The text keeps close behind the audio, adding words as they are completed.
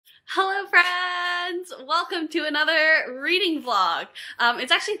Hello friends! Welcome to another reading vlog.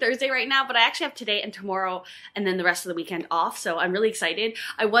 It's actually Thursday right now, but I actually have today and tomorrow and then the rest of the weekend off, so I'm really excited.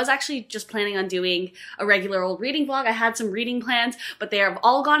 I was actually just planning on doing a regular old reading vlog. I had some reading plans, but they have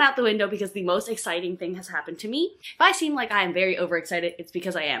all gone out the window because the most exciting thing has happened to me. If I seem like I am very overexcited, it's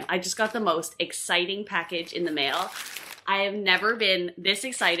because I am. I just got the most exciting package in the mail. I have never been this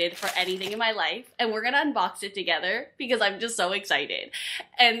excited for anything in my life, and we're gonna unbox it together because I'm just so excited.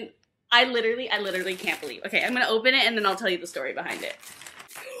 And I literally can't believe. Okay, I'm gonna open it and then I'll tell you the story behind it.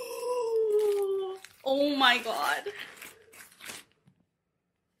 Oh my god.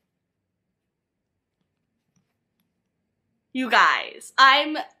 You guys,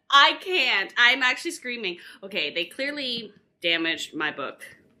 I can't. I'm actually screaming. Okay, they clearly damaged my book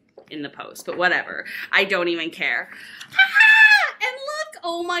in the post, but whatever. I don't even care. And look,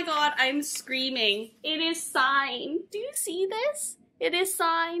 oh my god, I'm screaming. It is signed. Do you see this? It is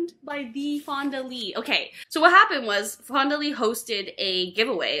signed by the Fonda Lee. Okay, so what happened was Fonda Lee hosted a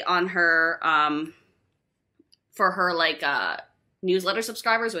giveaway on her, for her like newsletter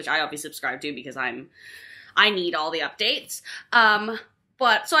subscribers, which I obviously subscribe to because I need all the updates.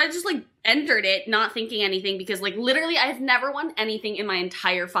 But so I just like entered it, not thinking anything, because like literally I've never won anything in my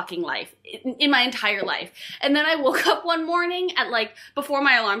entire fucking life, in my entire life. And then I woke up one morning at like before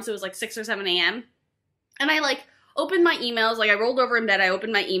my alarm, so it was like 6 or 7 a.m. and I like opened my emails, like I rolled over in bed, I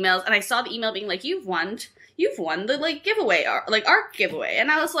opened my emails, and I saw the email being like, you've won the like giveaway, like art giveaway. And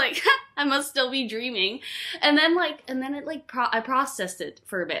I was like, I must still be dreaming. And then it like, I processed it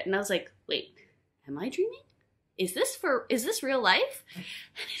for a bit, and I was like, wait, am I dreaming? Is this real life? And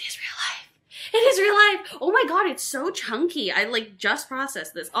it is real life. It is real life. Oh my god, it's so chunky. I like just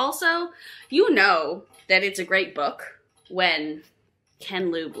processed this. Also, you know that it's a great book when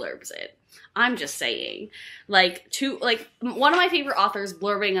Ken Liu blurbs it. I'm just saying, like, one of my favorite authors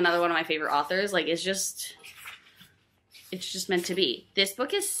blurbing another one of my favorite authors, like, it's just meant to be. This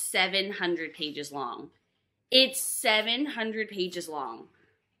book is 700 pages long. It's 700 pages long.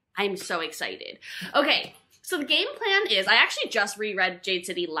 I'm so excited. Okay, so the game plan is, I actually just reread Jade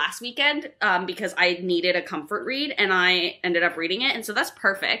City last weekend because I needed a comfort read, and I ended up reading it, and so that's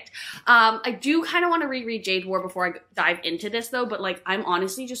perfect. I do kind of want to reread Jade War before I dive into this, though, but like, I'm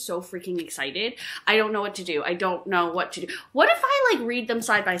honestly just so freaking excited. I don't know what to do. I don't know what to do. What if I like read them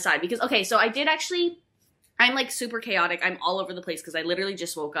side by side? Because, okay, so I did actually... I'm like super chaotic. I'm all over the place because I literally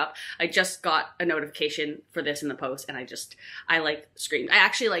just woke up. I just got a notification for this in the post, and I like screamed. I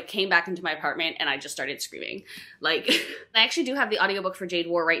actually like came back into my apartment and I just started screaming. Like, I actually do have the audiobook for Jade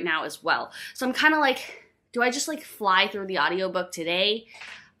War right now as well. So I'm kind of like, do I just like fly through the audiobook today?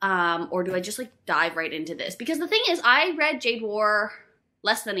 Or do I just like dive right into this? Because the thing is, I read Jade War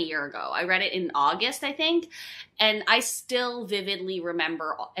less than a year ago. I read it in August, I think, and I still vividly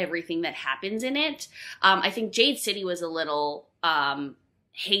remember everything that happens in it. I think Jade City was a little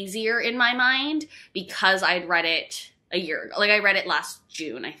hazier in my mind because I'd read it a year ago. Like, I read it last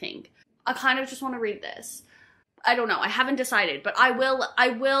June, I think. I kind of just want to read this. I don't know. I haven't decided, but I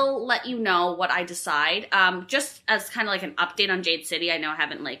will let you know what I decide. Just as kind of like an update on Jade City. I know I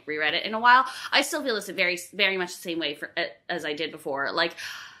haven't like reread it in a while. I still feel this very, very much the same way as I did before. Like,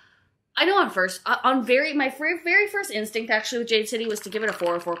 I know my very first instinct actually with Jade City was to give it a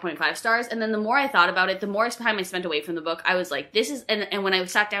 4 or 4.5 stars. And then the more I thought about it, the more time I spent away from the book, I was like, this is, and when I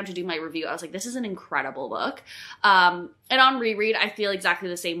sat down to do my review, I was like, this is an incredible book. And on reread, I feel exactly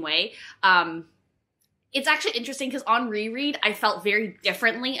the same way. It's actually interesting because on reread, I felt very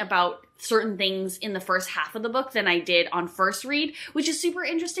differently about certain things in the first half of the book than I did on first read, which is super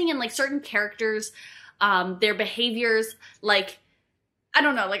interesting. And like certain characters, their behaviors, like, I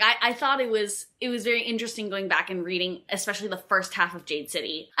don't know, like I thought it was very interesting going back and reading, especially the first half of Jade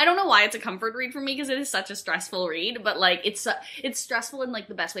City. I don't know why it's a comfort read for me because it is such a stressful read, but like it's stressful in like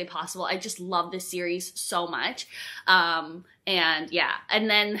the best way possible. I just love this series so much. And yeah, and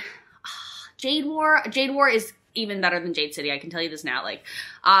then Jade War is even better than Jade City. I can tell you this now. Like,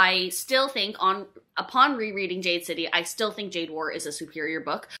 I still think upon rereading Jade City, I still think Jade War is a superior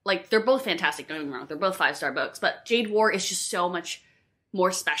book. Like, they're both fantastic, don't get me wrong. They're both 5-star books, but Jade War is just so much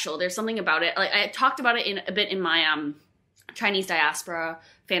more special. There's something about it. Like, I talked about it a bit in my Chinese diaspora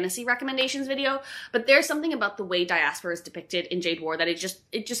fantasy recommendations video, but there's something about the way diaspora is depicted in Jade War that it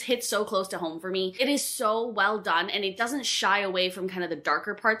just hits so close to home for me. It is so well done, and it doesn't shy away from kind of the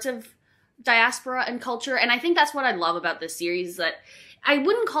darker parts of diaspora and culture. And I think that's what I love about this series, that I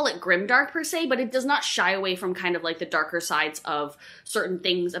wouldn't call it grimdark per se, but it does not shy away from kind of like the darker sides of certain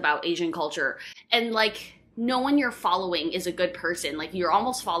things about Asian culture. And like, no one you're following is a good person. Like, you're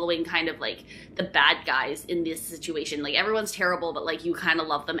almost following kind of like the bad guys in this situation. Like, everyone's terrible, but like you kind of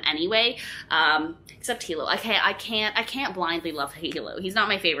love them anyway. Except Hilo. I can't blindly love Hilo. He's not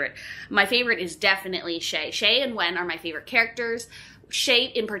my favorite. My favorite is definitely Shay. Shay and Wen are my favorite characters. Shay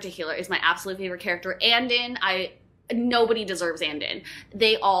in particular is my absolute favorite character. Andin, nobody deserves Andin.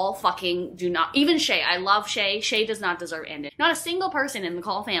 They all fucking do not. Even Shay. I love Shay. Shay does not deserve Andin. Not a single person in the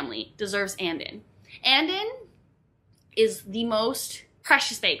Call family deserves Andin. Andin is the most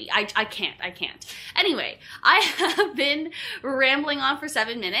precious baby. I can't. Anyway, I have been rambling on for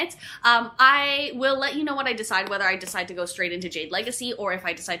 7 minutes. I will let you know what I decide, whether I decide to go straight into Jade Legacy or if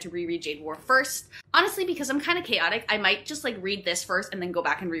I decide to reread Jade War first. Honestly, because I'm kind of chaotic, I might just like read this first and then go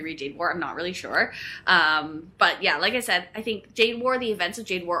back and reread Jade War. I'm not really sure. But yeah, like I said, I think Jade War, the events of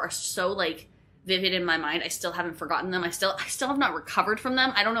Jade War are so like vivid in my mind. I still haven't forgotten them. I still have not recovered from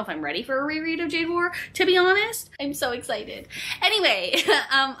them. I don't know if I'm ready for a reread of Jade War, to be honest. I'm so excited. Anyway,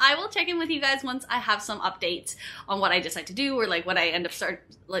 I will check in with you guys once I have some updates on what I decide to do or like what I end up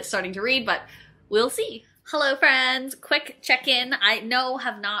starting to read, but we'll see. Hello friends, quick check-in. I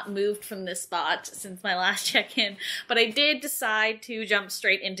have not moved from this spot since my last check-in, but I did decide to jump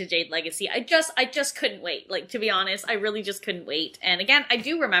straight into Jade Legacy. I just couldn't wait. Like, to be honest, I really just couldn't wait. And again, I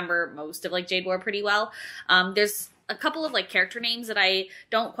do remember most of like Jade War pretty well. There's a couple of like character names that I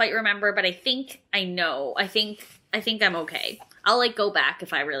don't quite remember, but I think I know. I think I'm okay. I'll like go back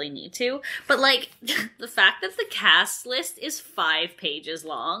if I really need to. But like the fact that the cast list is 5 pages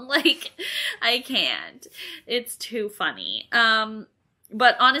long, like I can't. It's too funny.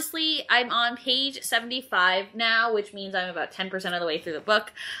 But honestly, I'm on page 75 now, which means I'm about 10% of the way through the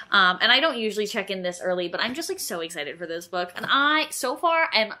book. And I don't usually check in this early, but I'm just like so excited for this book. And so far,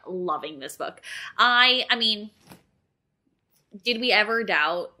 am loving this book. I mean, did we ever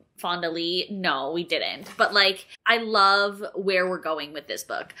doubt Fonda Lee? No, we didn't. But like, I love where we're going with this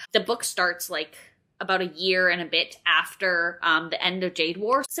book. The book starts like about a year and a bit after the end of Jade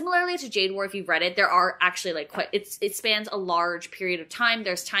War. Similarly to Jade War, if you've read it, there are actually like it spans a large period of time.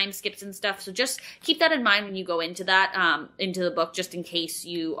 There's time skips and stuff. So just keep that in mind when you go into that, into the book, just in case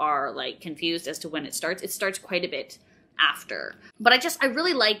you are like confused as to when it starts. It starts quite a bit after. But I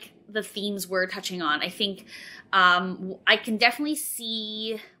really like the themes we're touching on. I think I can definitely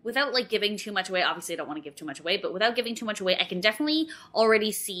see, without like giving too much away, obviously I don't want to give too much away, but without giving too much away, I can definitely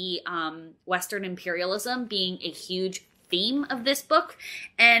already see Western imperialism being a huge theme of this book.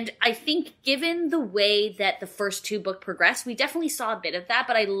 And I think given the way that the first 2 books progressed, we definitely saw a bit of that,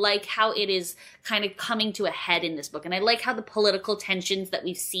 but I like how it is kind of coming to a head in this book. And I like how the political tensions that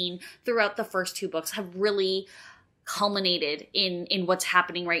we've seen throughout the first 2 books have really culminated in what's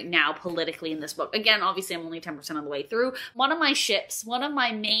happening right now politically in this book. Again, obviously I'm only 10% of the way through. One of my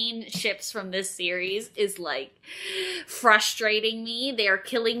main ships from this series is like frustrating me. They are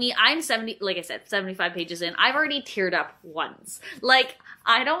killing me. I'm 75 pages in. I've already teared up once. Like,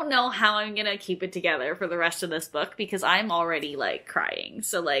 I don't know how I'm gonna keep it together for the rest of this book because I'm already like crying.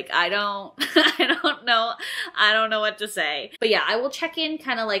 So like, I don't know what to say. But yeah, I will check in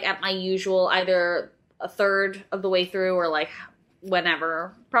kind of like at my usual, either a third of the way through or like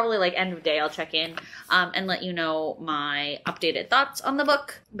whenever, probably like end of day, I'll check in and let you know my updated thoughts on the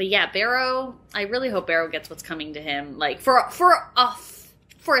book. But yeah, Barrow, I really hope Barrow gets what's coming to him. Like for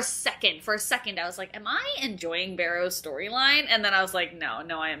a second, I was like, am I enjoying Barrow's storyline? And then I was like, no,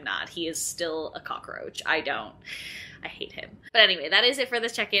 I am not. He is still a cockroach. I hate him. But anyway, that is it for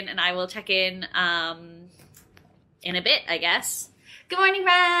this check-in, and I will check in a bit, I guess. Good morning,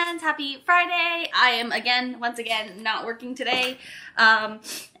 friends. Happy Friday. I am once again, not working today.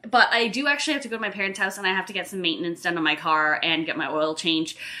 But I do actually have to go to my parents' house and I have to get some maintenance done on my car and get my oil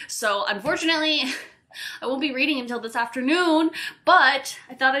changed. So unfortunately, I won't be reading until this afternoon, but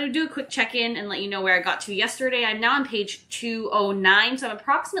I thought I would do a quick check-in and let you know where I got to yesterday. I'm now on page 209, so I'm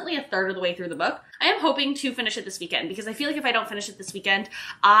approximately a third of the way through the book. I am hoping to finish it this weekend because I feel like if I don't finish it this weekend,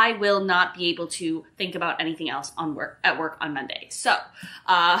 I will not be able to think about anything else at work on Monday. So,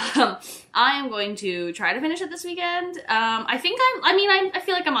 I am going to try to finish it this weekend. I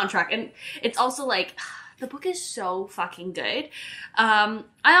feel like I'm on track, and it's also like, the book is so fucking good. I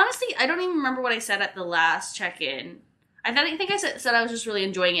don't even remember what I said at the last check-in. I think I said I was just really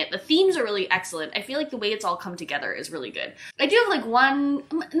enjoying it. The themes are really excellent. I feel like the way it's all come together is really good. I do have like one,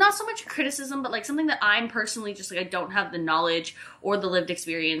 not so much criticism, but like something that I'm personally just like, I don't have the knowledge or the lived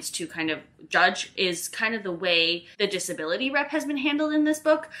experience to kind of judge, is kind of the way the disability rep has been handled in this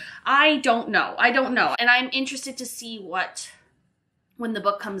book. I don't know. And I'm interested to see when the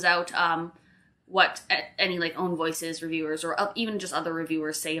book comes out, what any like Own Voices reviewers or even just other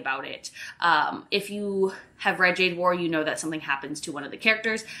reviewers say about it. If you have read Jade War, you know that something happens to one of the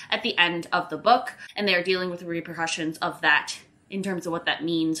characters at the end of the book, and they are dealing with the repercussions of that in terms of what that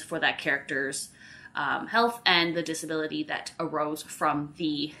means for that character's health and the disability that arose from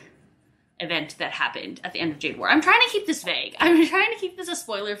the event that happened at the end of Jade War. I'm trying to keep this vague. I'm trying to keep this as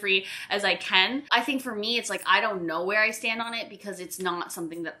spoiler-free as I can. I think for me, it's like, I don't know where I stand on it because it's not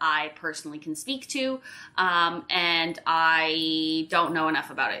something that I personally can speak to. And I don't know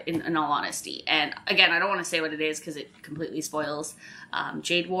enough about it, in all honesty. And again, I don't want to say what it is because it completely spoils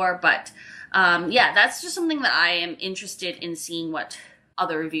Jade War. But yeah, that's just something that I am interested in seeing what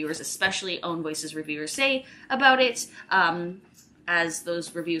other reviewers, especially Own Voices reviewers, say about it. As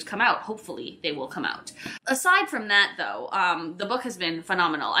those reviews come out, hopefully they will come out. Aside from that though, the book has been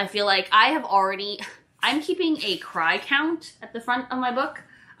phenomenal. I feel like I'm keeping a cry count at the front of my book.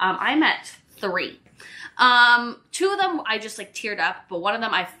 I'm at 3. 2 of them I just like teared up, but one of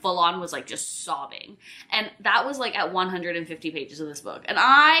them I full on was like just sobbing. And that was like at 150 pages of this book. And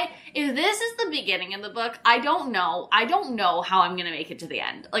if this is the beginning of the book, I don't know how I'm gonna make it to the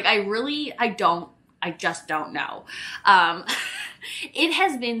end. Like I just don't know. It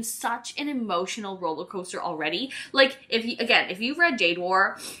has been such an emotional roller coaster already. Like, if you've read Jade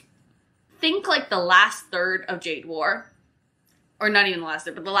War, think like the last third of Jade War, or not even the last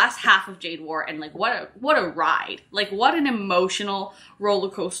third, but the last half of Jade War, and like what a ride. Like, what an emotional roller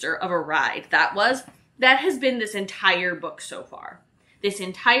coaster of a ride that was. That has been this entire book so far. This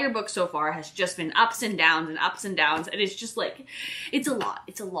entire book so far has just been ups and downs and ups and downs, and it's just like, it's a lot.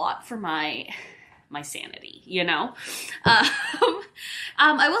 It's a lot for my sanity, you know?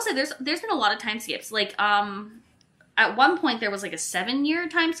 I will say there's been a lot of time skips. Like, at one point there was like a 7-year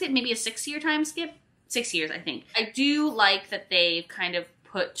time skip, maybe a 6-year time skip. 6 years, I think. I do like that they've kind of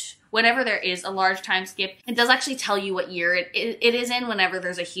put, whenever there is a large time skip, it does actually tell you what year it is in whenever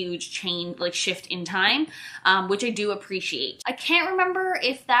there's a huge change, like shift in time, which I do appreciate. I can't remember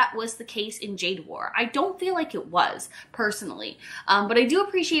if that was the case in Jade War. I don't feel like it was, personally. But I do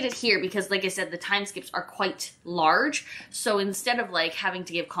appreciate it here because, like I said, the time skips are quite large. So instead of like having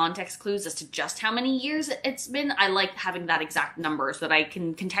to give context clues as to just how many years it's been, I like having that exact number so that I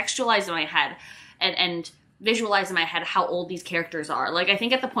can contextualize in my head and visualize in my head how old these characters are. Like, I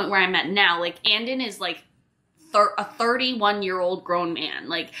think at the point where I'm at now, like, Andon is like a 31-year-old grown man.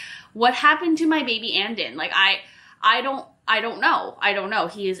 Like, what happened to my baby Andon? Like, I don't know.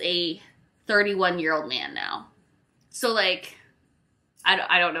 He is a 31-year-old man now. So like,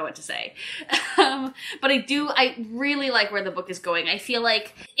 I don't know what to say. But I really like where the book is going. I feel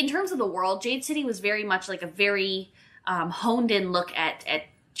like in terms of the world, Jade City was very much like a very honed in look at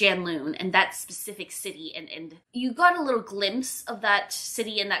Janloon and that specific city, and you got a little glimpse of that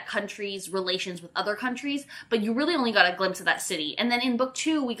city and that country's relations with other countries, but you really only got a glimpse of that city. And then in book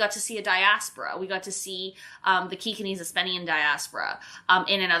 2, we got to see a diaspora. We got to see the Kikanese Espenian diaspora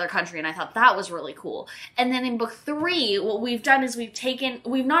in another country, and I thought that was really cool. And then in book 3, what we've done is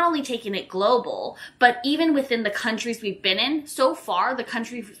we've not only taken it global, but even within the countries we've been in, so far, the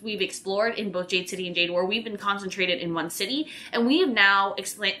countries we've explored in both Jade City and Jade War, we've been concentrated in one city, and we have now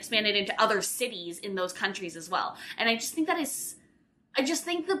expanded into other cities in those countries as well. And I just think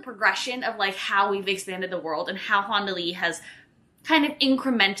the progression of like how we've expanded the world and how Fonda Lee has kind of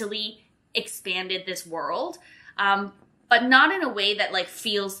incrementally expanded this world, but not in a way that like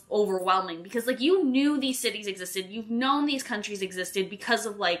feels overwhelming, because like you knew these cities existed, you've known these countries existed because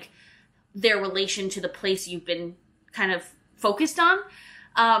of like their relation to the place you've been kind of focused on.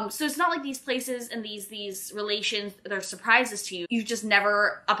 So it's not like these places and these relations, they're surprises to you. You've just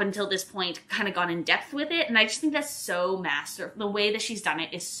never, up until this point, kind of gone in depth with it. And I just think that's so masterful. The way that she's done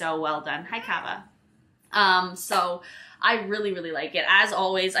it is so well done. Hi, Kava. So I really, really like it. As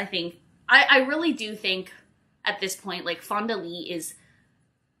always, I think, I really do think at this point, like, Fonda Lee is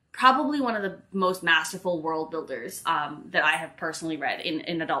probably one of the most masterful world builders that I have personally read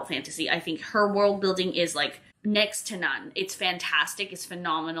in adult fantasy. I think her world building is like next to none. It's fantastic. It's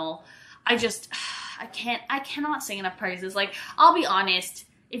phenomenal. I cannot sing enough praises. Like, I'll be honest,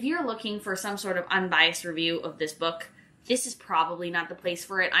 if you're looking for some sort of unbiased review of this book, this is probably not the place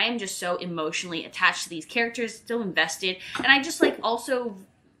for it. I am just so emotionally attached to these characters, so invested. And I just like also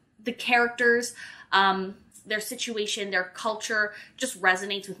the characters, their situation, their culture just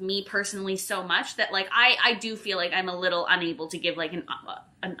resonates with me personally so much that like I do feel like I'm a little unable to give like an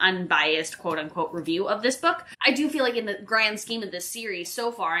unbiased quote unquote review of this book. I do feel like in the grand scheme of this series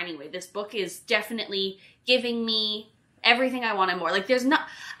so far anyway, this book is definitely giving me everything I want and more. Like there's not,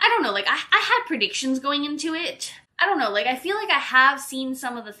 I don't know, like I had predictions going into it. I don't know, like, I feel like I have seen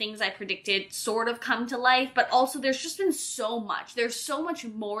some of the things I predicted sort of come to life, but also there's just been so much. There's so much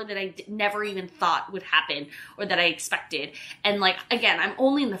more that I never even thought would happen or that I expected. And, like, again, I'm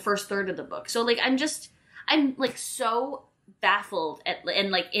only in the first third of the book. So, like, I'm like, so baffled and,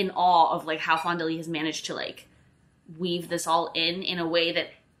 like, in awe of, like, how Fonda Lee has managed to, like, weave this all in a way that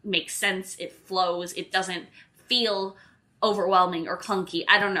makes sense. It flows. It doesn't feel overwhelming or clunky.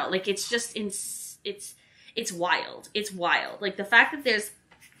 I don't know. Like, it's just, it's wild. It's wild. Like, the fact that there's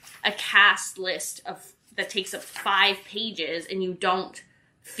a cast list that takes up 5 pages and you don't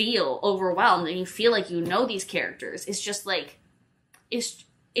feel overwhelmed and you feel like you know these characters is just, like, it's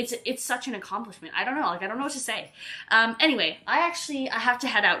such an accomplishment. I don't know. Like, I don't know what to say. Anyway, I have to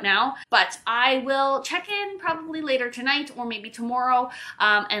head out now, but I will check in probably later tonight or maybe tomorrow,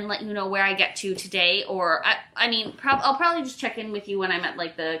 and let you know where I get to today. Or, I'll probably just check in with you when I'm at,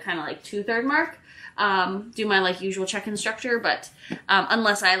 like, the kind of, like, 2/3 mark. Do my, like, usual check-in structure, but,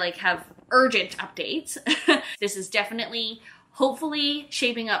 unless I, like, have urgent updates. This is definitely, hopefully,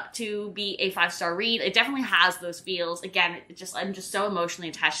 shaping up to be a 5-star read. It definitely has those feels. Again, I'm just so emotionally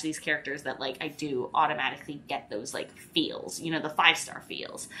attached to these characters that, like, I do automatically get those, like, feels, you know, the 5-star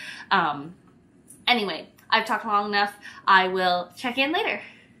feels. Anyway, I've talked long enough. I will check in later.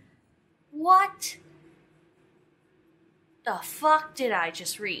 What the fuck did I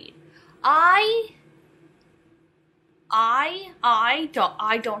just read? I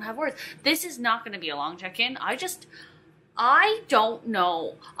don't have words. This is not going to be a long check-in. I don't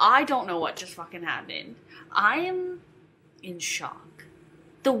know what just fucking happened. I am in shock.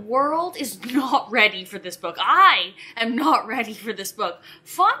 The world is not ready for this book. I am not ready for this book.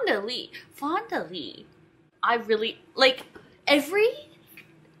 Fonda Lee. I really, like, every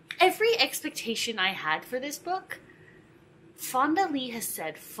expectation I had for this book, Fonda Lee has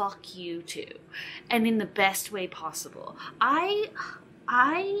said fuck you to, and in the best way possible. I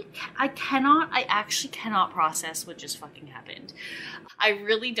actually cannot process what just fucking happened. I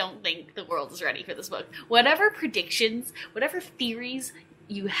really don't think the world is ready for this book. Whatever predictions, whatever theories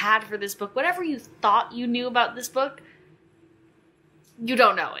you had for this book, whatever you thought you knew about this book, you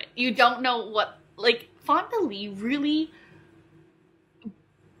don't know it. You don't know what, like, Fonda Lee really,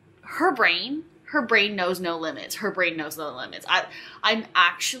 her brain knows no limits. Her brain knows no limits. I'm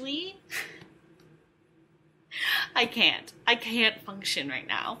actually, I can't function right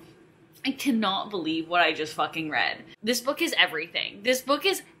now. I cannot believe what I just fucking read. This book is everything. This book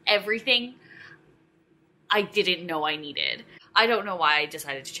is everything I didn't know I needed. I don't know why I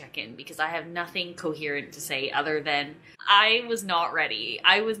decided to check in, because I have nothing coherent to say other than I was not ready.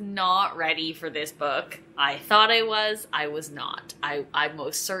 I was not ready for this book. I thought I was not. I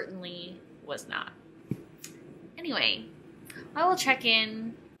most certainly was not. Anyway, I will check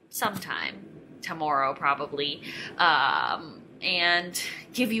in sometime tomorrow probably, and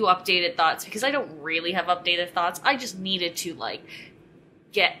give you updated thoughts, because I don't really have updated thoughts. I just needed to, like,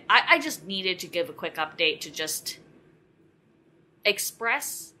 I just needed to give a quick update to just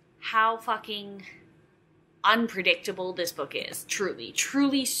express how fucking unpredictable this book is.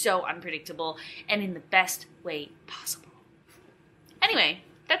 Truly so unpredictable, and in the best way possible. Anyway,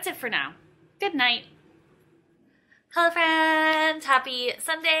 that's it for now. Good night. Hello friends, happy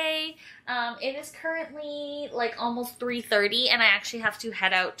Sunday. It is currently like almost 3:30 and I actually have to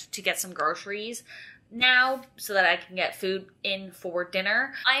head out to get some groceries now so that I can get food in for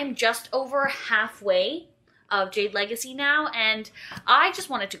dinner. I am just over halfway of Jade Legacy now, and I just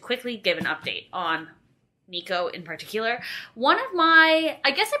wanted to quickly give an update on Nico in particular.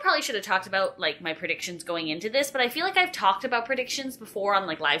 I guess I probably should have talked about, like, my predictions going into this, but I feel like I've talked about predictions before on,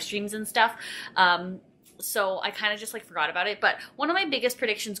 like, live streams and stuff. So I kind of just, like, forgot about it. But one of my biggest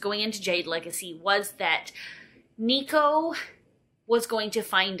predictions going into Jade Legacy was that Nico was going to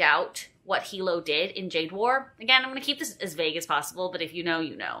find out what Hilo did in Jade War. Again, I'm going to keep this as vague as possible, but if you know,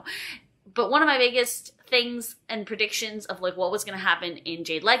 you know. But one of my biggest things and predictions of, like, what was going to happen in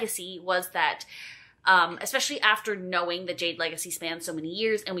Jade Legacy was that, especially after knowing that Jade Legacy spans so many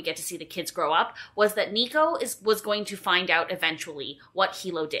years and we get to see the kids grow up, was that Nico was going to find out eventually what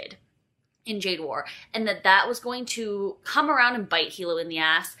Hilo did in Jade War, and that was going to come around and bite Hilo in the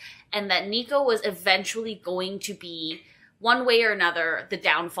ass, and that Nico was eventually going to be, one way or another, the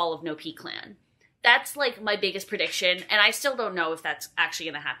downfall of No P Clan. That's, like, my biggest prediction, and I still don't know if that's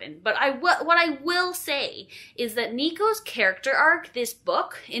actually going to happen. But what I will say is that Nico's character arc, this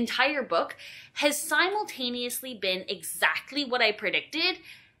book, entire book, has simultaneously been exactly what I predicted,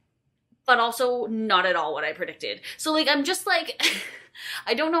 but also not at all what I predicted. So, like, I'm just, like,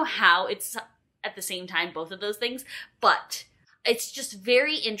 I don't know how it's at the same time, both of those things, but it's just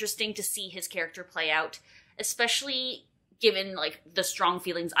very interesting to see his character play out especially given like the strong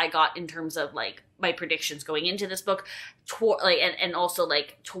feelings I got in terms of like my predictions going into this book, and also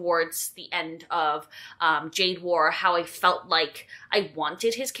like towards the end of Jade War, how I felt like I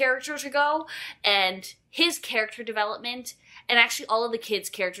wanted his character to go, and his character development, and actually all of the kids'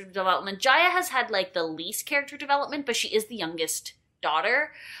 character development. Jaya has had like the least character development, but she is the youngest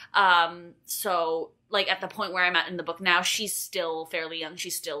daughter. So like at the point where I'm at in the book now, she's still fairly young.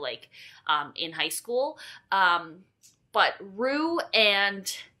 She's still like in high school. But Rue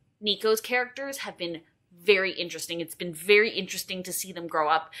and Nico's characters have been very interesting. It's been very interesting to see them grow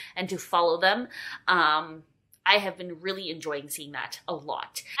up and to follow them. I have been really enjoying seeing that a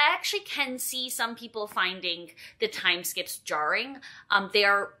lot. I actually can see some people finding the time skips jarring. They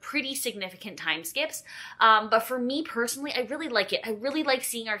are pretty significant time skips. But for me personally, I really like it. I really like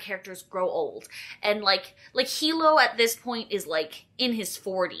seeing our characters grow old. And like Hilo at this point is like in his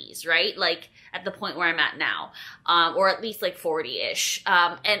 40s, right? Like at the point where I'm at now. Or at least like 40-ish.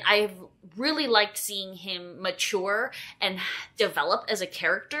 And I've really liked seeing him mature and develop as a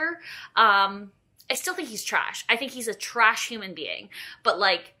character. I still think he's trash. I think he's a trash human being. But,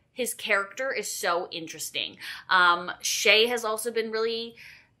 like, his character is so interesting. Shay has also been really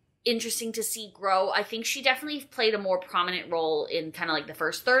interesting to see grow. I think she definitely played a more prominent role in kind of, like, the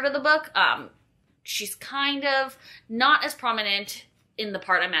first third of the book. She's kind of not as prominent in the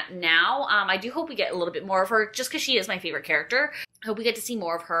part I'm at now. I do hope we get a little bit more of her, just because she is my favorite character. I hope we get to see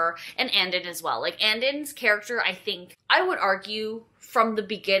more of her, and Andon as well. Like, Andon's character, I think, I would argue, from the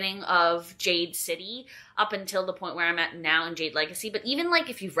beginning of Jade City up until the point where I'm at now in Jade Legacy. But even like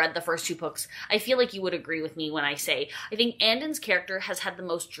if you've read the first two books, I feel like you would agree with me when I say I think Andon's character has had the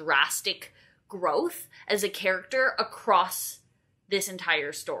most drastic growth as a character across this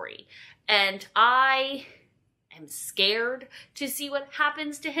entire story. And I am scared to see what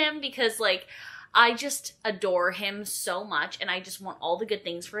happens to him because like I just adore him so much and I just want all the good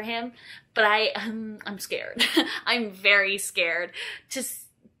things for him. But I'm scared. I'm very scared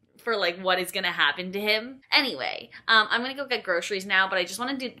for like what is going to happen to him. Anyway, I'm going to go get groceries now, but I just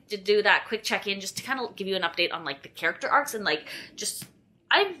wanted to do that quick check-in just to kind of give you an update on like the character arcs and like just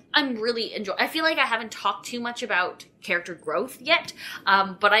I'm really enjoying. I feel like I haven't talked too much about character growth yet,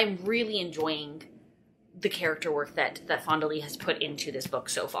 but I'm really enjoying the character work that Fonda Lee has put into this book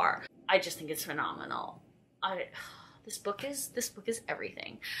so far. I just think it's phenomenal. This book is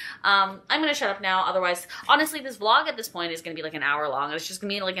everything. I'm gonna shut up now. Otherwise, honestly, this vlog at this point is gonna be like an hour long. It's just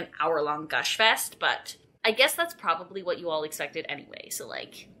gonna be like an hour long gush fest. But I guess that's probably what you all expected anyway. So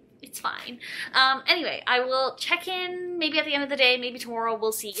like, it's fine. Anyway, I will check in maybe at the end of the day, maybe tomorrow.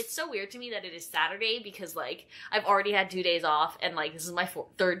 We'll see. It's so weird to me that it is Saturday because like I've already had 2 days off and like this is my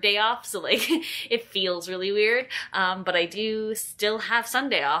third day off. So like it feels really weird. But I do still have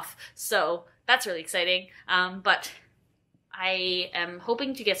Sunday off. So that's really exciting. But I am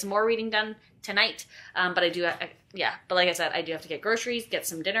hoping to get some more reading done tonight. But but like I said, I do have to get groceries, get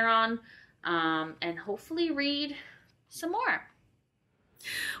some dinner on, and hopefully read some more.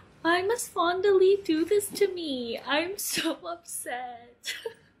 Why must Fonda Lee do this to me? I'm so upset.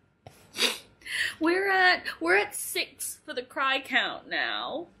 We're at 6 for the cry count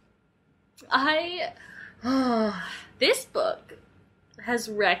now. This book has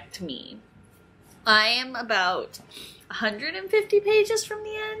wrecked me. I am about 150 pages from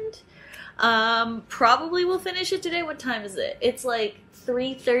the end. Probably will finish it today. What time is it? It's like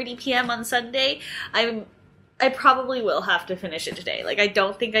 3:30 p.m. on Sunday. I probably will have to finish it today. Like, I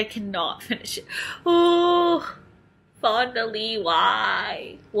don't think I cannot finish it. Oh, Fonda Lee,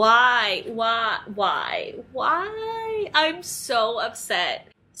 why? Why? I'm so upset.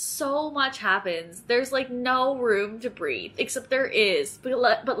 So much happens. There's, like, no room to breathe. Except there is.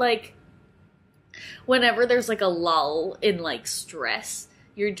 But like, whenever there's, like, a lull in, like, stress,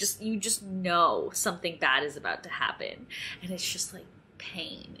 you just know something bad is about to happen. And it's just, like,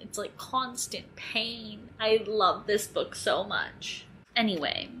 pain. It's like constant pain. I love this book so much.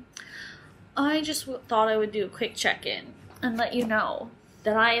 Anyway, I just thought I would do a quick check-in and let you know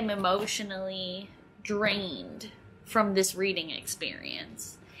that I am emotionally drained from this reading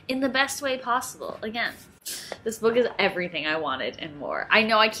experience in the best way possible. Again, this book is everything I wanted and more. I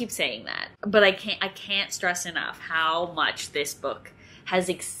know I keep saying that, but I can't stress enough how much this book has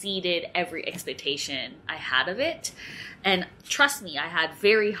exceeded every expectation I had of it. And trust me, I had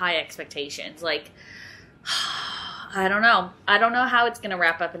very high expectations. Like, I don't know. I don't know how it's going to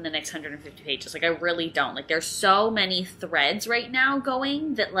wrap up in the next 150 pages. Like, I really don't. Like, there's so many threads right now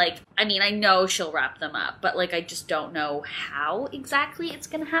going that, like, I mean, I know she'll wrap them up, but, like, I just don't know how exactly it's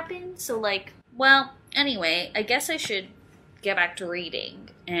going to happen. So, like, well, anyway, I guess I should get back to reading.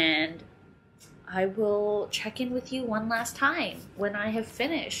 And I will check in with you one last time when I have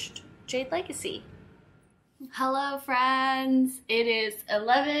finished Jade Legacy. Hello, friends. It is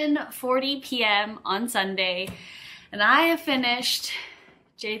 11:40 p.m. on Sunday, and I have finished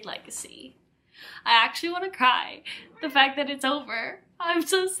Jade Legacy. I actually want to cry. The fact that it's over. I'm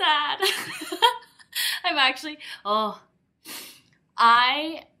so sad.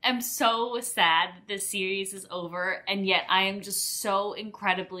 I am so sad that this series is over, and yet I am just so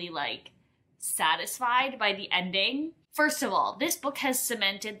incredibly, satisfied by the ending. First of all, this book has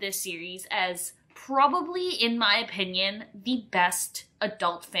cemented this series as probably, in my opinion, the best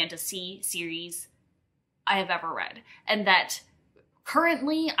adult fantasy series I have ever read. And that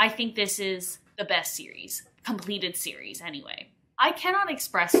currently, I think this is the best series, completed series anyway. I cannot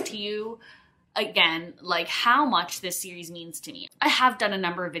express to you again, how much this series means to me. I have done a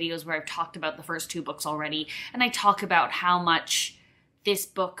number of videos where I've talked about the first 2 books already, and I talk about how much this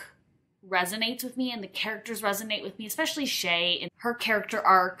book resonates with me and the characters resonate with me, especially Shay, and her character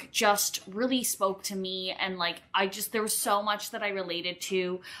arc just really spoke to me, and there was so much that I related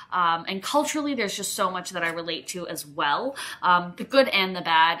to, and culturally there's just so much that I relate to as well, the good and the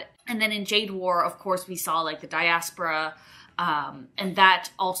bad. And then in Jade War, of course, we saw the diaspora, and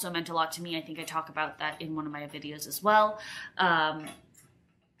that also meant a lot to me. I think I talk about that in one of my videos as well.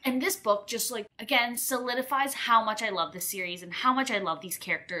 And this book just again solidifies how much I love this series and how much I love these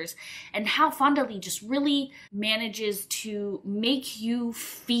characters, and how Fonda just really manages to make you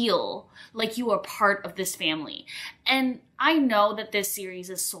feel like you are part of this family. And I know that this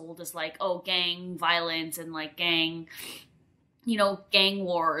series is sold as gang violence and gang, gang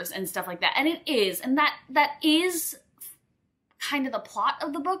wars and stuff like that. And it is, and that is kind of the plot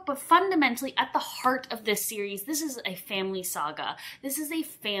of the book, but fundamentally at the heart of this series, this is a family saga. This is a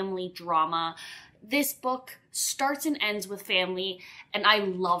family drama. This book starts and ends with family, and I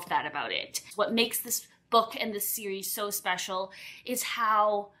love that about it. What makes this book and this series so special is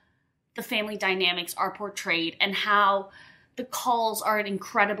how the family dynamics are portrayed, and how the Culls are an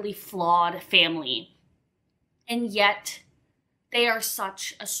incredibly flawed family, and yet they are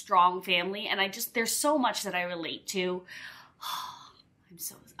such a strong family, and there's so much that I relate to. I'm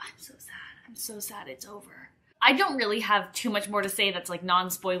so sad. I'm so sad it's over. I don't really have too much more to say that's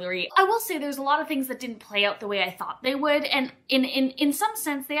non-spoilery. I will say there's a lot of things that didn't play out the way I thought they would, and in some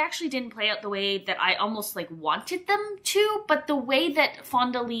sense they actually didn't play out the way that I almost wanted them to, but the way that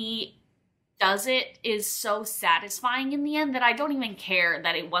Fonda Lee does it is so satisfying in the end that I don't even care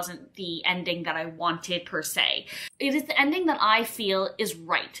that it wasn't the ending that I wanted per se. It is the ending that I feel is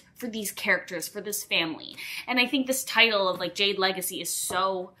right for these characters, for this family. And I think this title of Jade Legacy is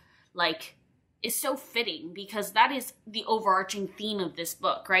so fitting, because that is the overarching theme of this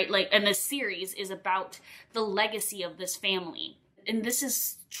book, right? And this series is about the legacy of this family. And this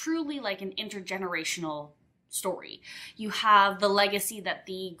is truly an intergenerational story. You have the legacy that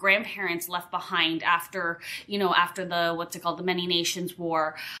the grandparents left behind after the Many Nations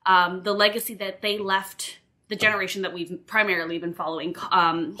War, the legacy that they left, the generation that we've primarily been following,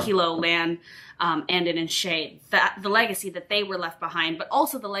 Hilo, Lan, Andon, and Shay, the legacy that they were left behind, but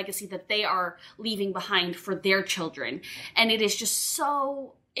also the legacy that they are leaving behind for their children. And it is just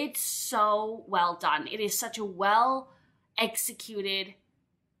it's so well done. It is such a well executed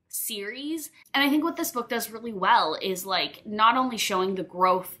series. And I think what this book does really well is not only showing the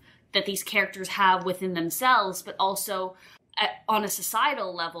growth that these characters have within themselves, but also on a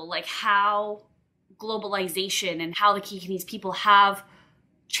societal level, how globalization and how the Kikinese people have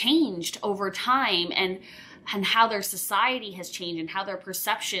changed over time, and how their society has changed, and how their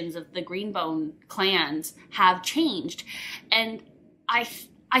perceptions of the Greenbone clans have changed. And I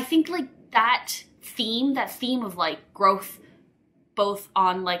think that theme of growth, both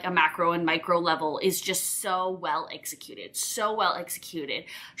on a macro and micro level, is just so well executed.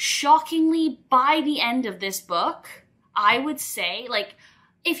 Shockingly, by the end of this book, I would say,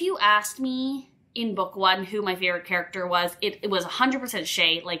 if you asked me in book 1 who my favorite character was, it was 100%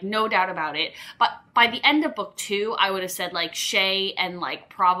 Shay, no doubt about it. But by the end of book 2, I would have said Shay and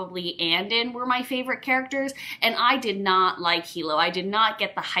probably Andon were my favorite characters. And I did not like Hilo. I did not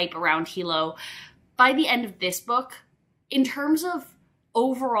get the hype around Hilo. By the end of this book, in terms of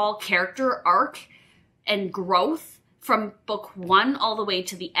overall character arc and growth from book 1 all the way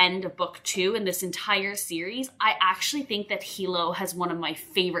to the end of book 2 in this entire series, I actually think that Hilo has one of my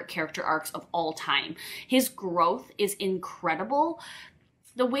favorite character arcs of all time. His growth is incredible.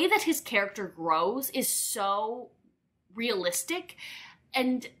 The way that his character grows is so realistic,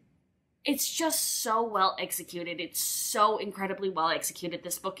 and It's just so well executed. It's so incredibly well executed.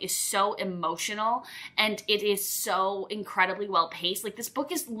 This book is so emotional and it is so incredibly well paced. Like, this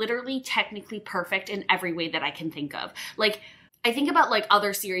book is literally technically perfect in every way that I can think of. Like, I think about like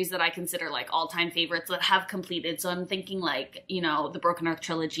other series that I consider like all-time favorites that have completed. So I'm thinking like, you know, the Broken Earth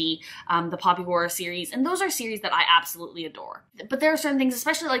trilogy, the Poppy War series, and those are series that I absolutely adore. But there are certain things,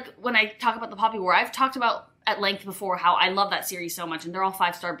 especially like when I talk about the Poppy War, I've talked about at length before how I love that series so much, and they're all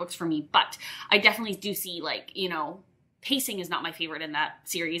 5-star books for me. But I definitely do see like, you know, pacing is not my favorite in that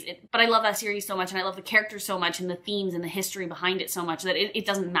series, but I love that series so much, and I love the characters so much, and the themes and the history behind it so much that it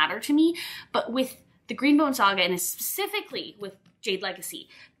doesn't matter to me. But with the Greenbone Saga, and specifically with Jade Legacy,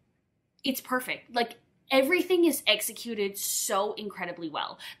 it's perfect. Like, everything is executed so incredibly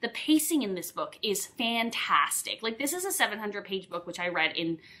well. The pacing in this book is fantastic. Like, this is a 700-page book, which I read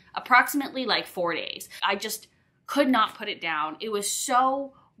in approximately like 4 days. I just could not put it down. It was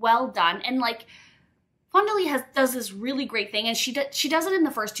so well done. And like, Fonda does this really great thing, and she does it in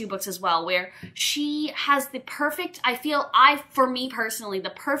the first 2 books as well, where she has the perfect, for me personally,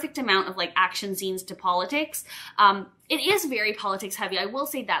 the perfect amount of like action scenes to politics. It is very politics heavy. I will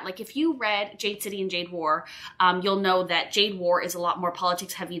say that. Like, if you read Jade City and Jade War, you'll know that Jade War is a lot more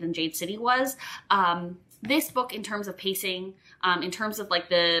politics heavy than Jade City was. This book, in terms of pacing, in terms of like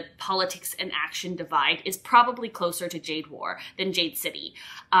the politics and action divide, is probably closer to Jade War than Jade City.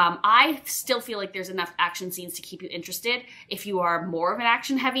 I still feel like there's enough action scenes to keep you interested if you are more of an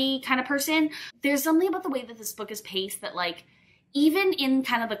action heavy kind of person. There's something about the way that this book is paced that, like, even in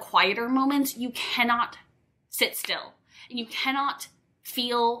kind of the quieter moments, you cannot sit still and you cannot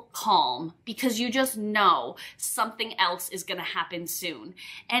feel calm, because you just know something else is going to happen soon.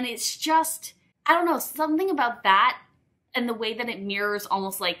 And it's just, I don't know, something about that and the way that it mirrors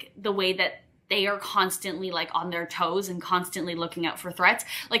almost like the way that they are constantly like on their toes and constantly looking out for threats.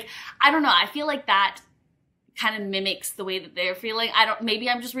 Like, I don't know, I feel like that kind of mimics the way that they're feeling. Maybe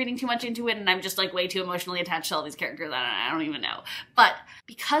I'm just reading too much into it and I'm just like way too emotionally attached to all these characters. I don't even know. But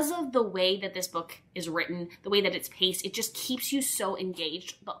because of the way that this book is written, the way that it's paced, it just keeps you so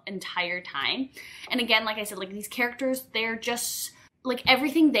engaged the entire time. And again, like I said, like, these characters, they're just like,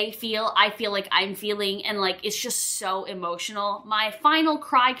 everything they feel, I feel like I'm feeling, and like, it's just so emotional. My final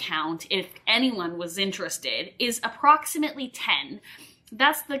cry count, if anyone was interested, is approximately 10.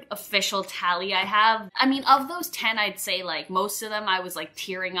 That's the official tally I have. I mean, of those 10, I'd say like most of them I was like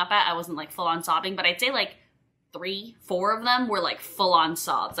tearing up at. I wasn't like full on sobbing, but I'd say like 3-4 of them were like full on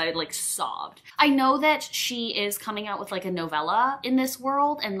sobs. I like sobbed. I know that she is coming out with like a novella in this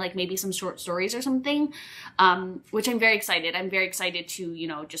world and like maybe some short stories or something, which I'm very excited. I'm very excited to, you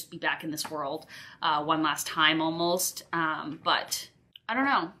know, just be back in this world one last time almost. But I don't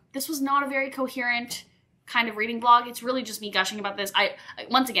know. This was not a very coherent kind of reading vlog. It's really just me gushing about this. I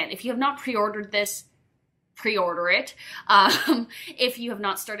once again, if you have not pre-ordered this, pre-order it. If you have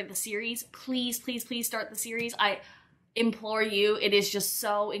not started the series, please, please, please start the series. I implore you. It is just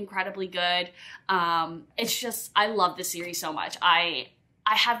so incredibly good. It's just, I love this series so much. I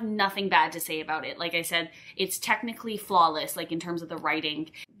have nothing bad to say about it. Like I said, it's technically flawless, like in terms of the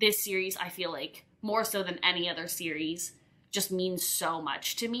writing. This series, I feel like, more so than any other series, just means so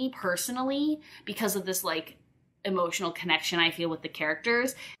much to me personally because of this like emotional connection I feel with the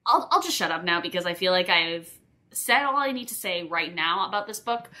characters. I'll just shut up now because I feel like I've said all I need to say right now about this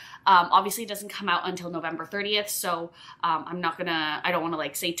book. Obviously it doesn't come out until November 30th, so I don't want to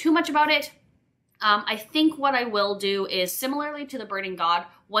like say too much about it. I think what I will do is, similarly to The Burning God,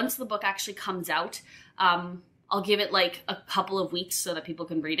 once the book actually comes out, I'll give it like a couple of weeks so that people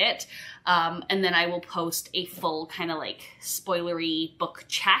can read it. And then I will post a full kind of like spoilery book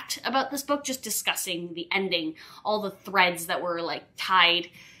chat about this book, just discussing the ending, all the threads that were like tied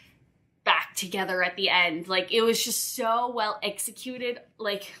back together at the end. Like, it was just so well executed.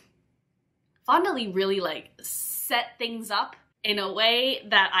 Like, Fonda really like set things up in a way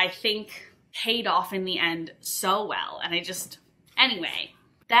that I think paid off in the end so well. And anyway,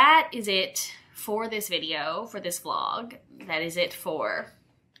 that is it for this video, for this vlog. That is it for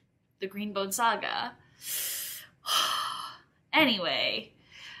the Greenbone Saga. Anyway,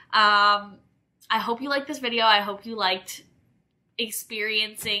 I hope you liked this video. I hope you liked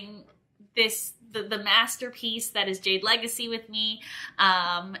experiencing the masterpiece that is Jade Legacy with me.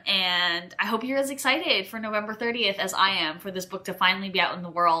 And I hope you're as excited for November 30th as I am for this book to finally be out in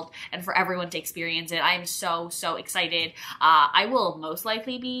the world and for everyone to experience it. I am so, so excited. I will most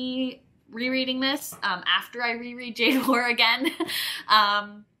likely be rereading this after I reread Jade War again.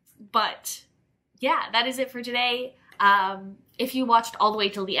 But yeah, that is it for today. If you watched all the way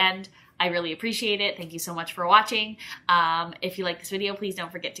till the end, I really appreciate it. Thank you so much for watching. If you like this video, please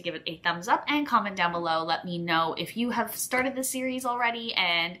don't forget to give it a thumbs up and comment down below. Let me know if you have started this series already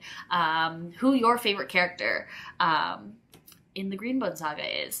and who your favorite character in the Greenbone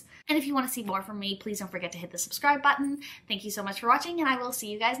Saga is. And if you want to see more from me, please don't forget to hit the subscribe button. Thank you so much for watching, and I will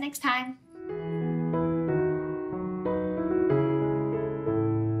see you guys next time.